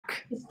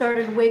She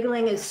started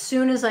wiggling as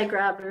soon as I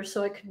grabbed her,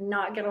 so I could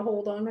not get a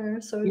hold on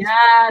her. So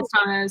yes,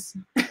 Thomas.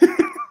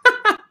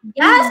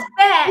 Yes,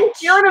 bitch. He's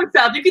feeling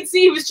himself. You can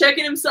see he was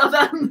checking himself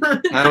out.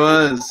 I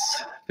was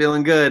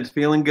feeling good,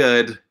 feeling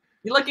good.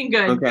 You're looking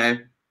good. Okay,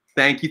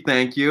 thank you,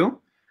 thank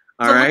you.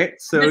 All So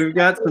right, so we've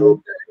got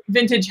some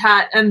vintage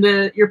hat and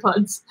the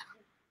earbuds.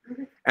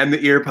 and the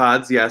ear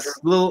pods. Yes,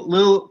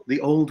 little the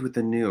old with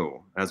the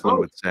new, as one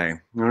would say.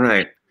 All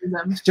right,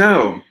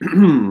 so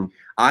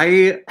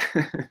I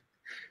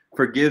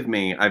forgive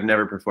me. I've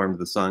never performed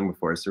the song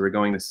before, so we're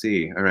going to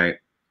see. All right,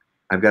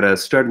 I've got to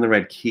start in the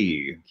right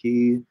key.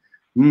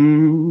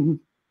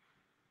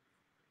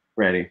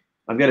 Ready.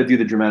 I've got to do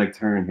the dramatic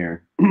turn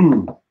here.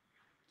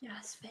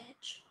 Yes,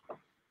 bitch.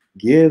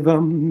 Give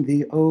 'em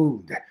the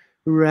old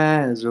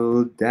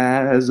razzle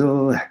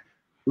dazzle,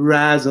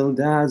 razzle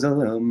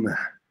dazzle 'em.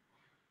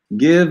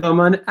 Give 'em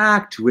an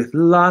act with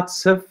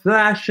lots of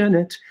flash in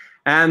it,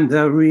 and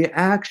the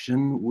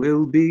reaction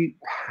will be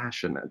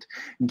passionate.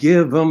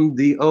 Give 'em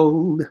the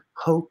old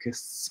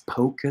hocus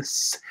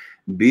pocus,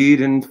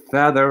 bead and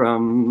feather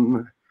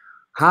 'em.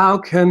 How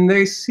can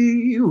they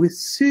see with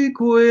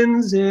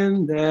sequins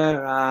in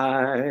their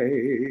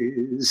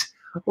eyes?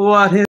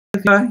 What if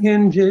your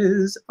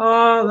hinges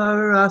all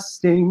are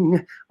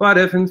rusting? What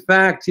if in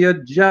fact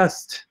you're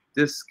just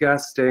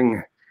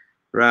disgusting?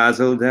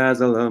 Razzle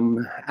dazzle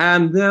 'em,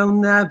 and they'll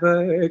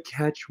never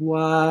catch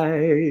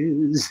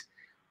wise.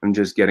 I'm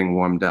just getting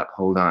warmed up.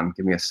 Hold on,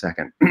 give me a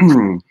second.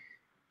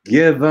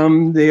 Give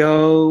 'em the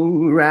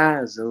old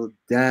razzle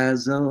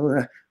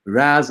dazzle,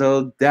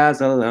 razzle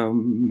dazzle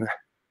 'em.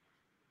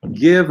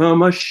 Give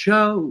 'em a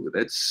show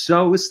that's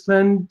so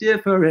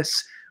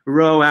splendiferous.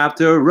 Row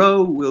after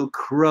row will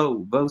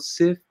crow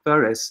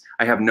vociferous.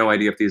 I have no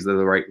idea if these are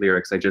the right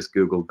lyrics. I just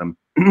Googled them.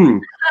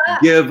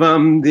 Give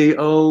 'em the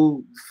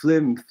old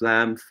flim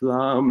flam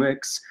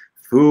flummox,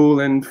 fool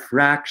and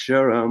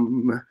fracture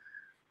 'em.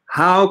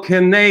 How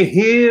can they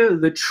hear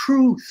the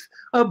truth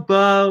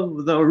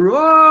above the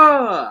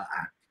roar?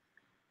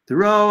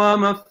 Throw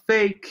 'em a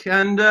fake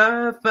and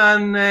a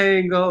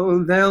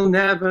finagle, they'll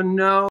never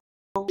know.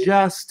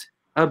 Just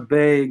a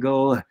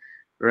bagel,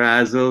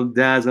 razzle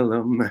dazzle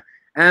 'em,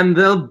 and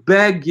they'll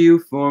beg you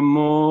for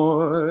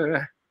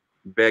more.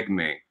 Beg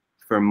me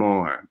for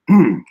more.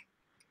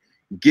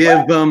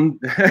 Give them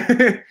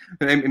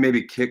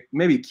maybe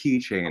key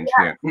change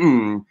here.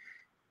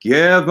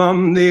 Give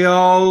them the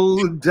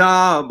old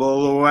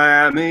double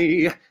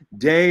whammy,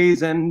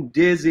 daze and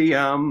dizzy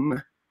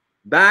 'em.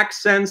 Back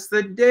since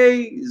the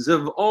days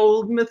of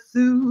old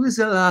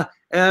Methuselah,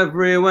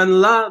 everyone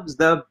loves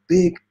the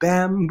big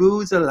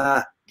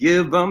bamboozler.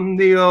 Give 'em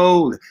the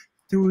old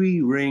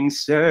three-ring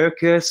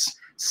circus,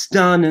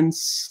 stun and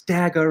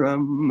stagger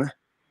 'em.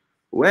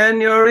 When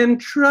you're in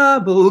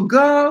trouble,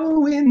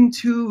 go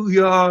into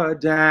your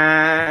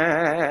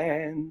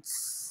dance.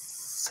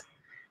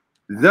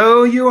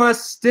 Though you are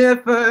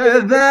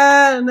stiffer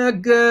than a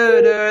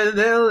girder,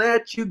 they'll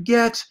let you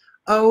get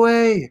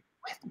away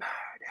with murder.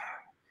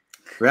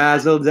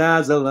 Razzle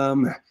dazzle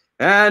 'em,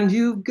 and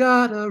you've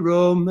got a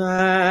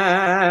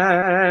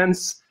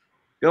romance.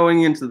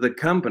 Going into the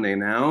company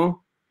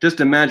now. Just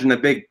imagine a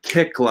big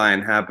kick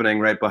line happening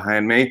right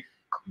behind me.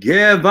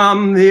 Give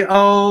 'em the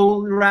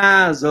old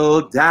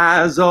razzle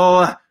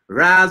dazzle,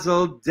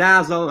 razzle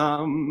dazzle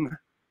 'em.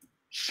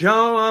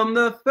 Show 'em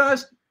the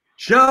first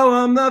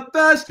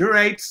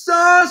rate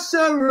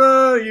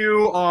sorcerer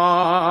you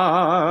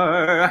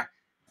are.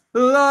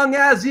 Long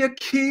as you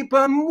keep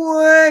 'em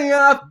way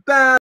off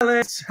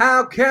balance,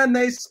 how can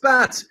they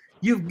spot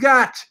you've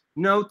got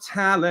no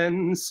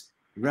talents?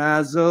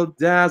 Razzle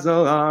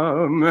dazzle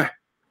 'em,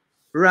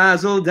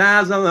 razzle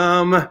dazzle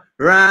 'em,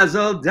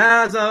 razzle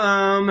dazzle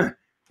 'em,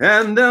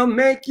 and they'll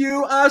make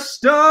you a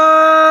star.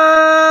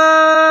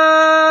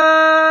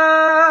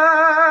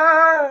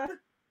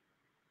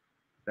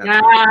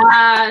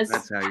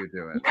 That's how you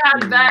do it. Yeah,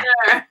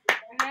 better.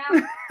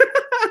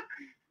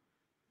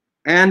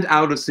 And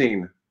out of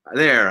scene.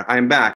 There, I'm back.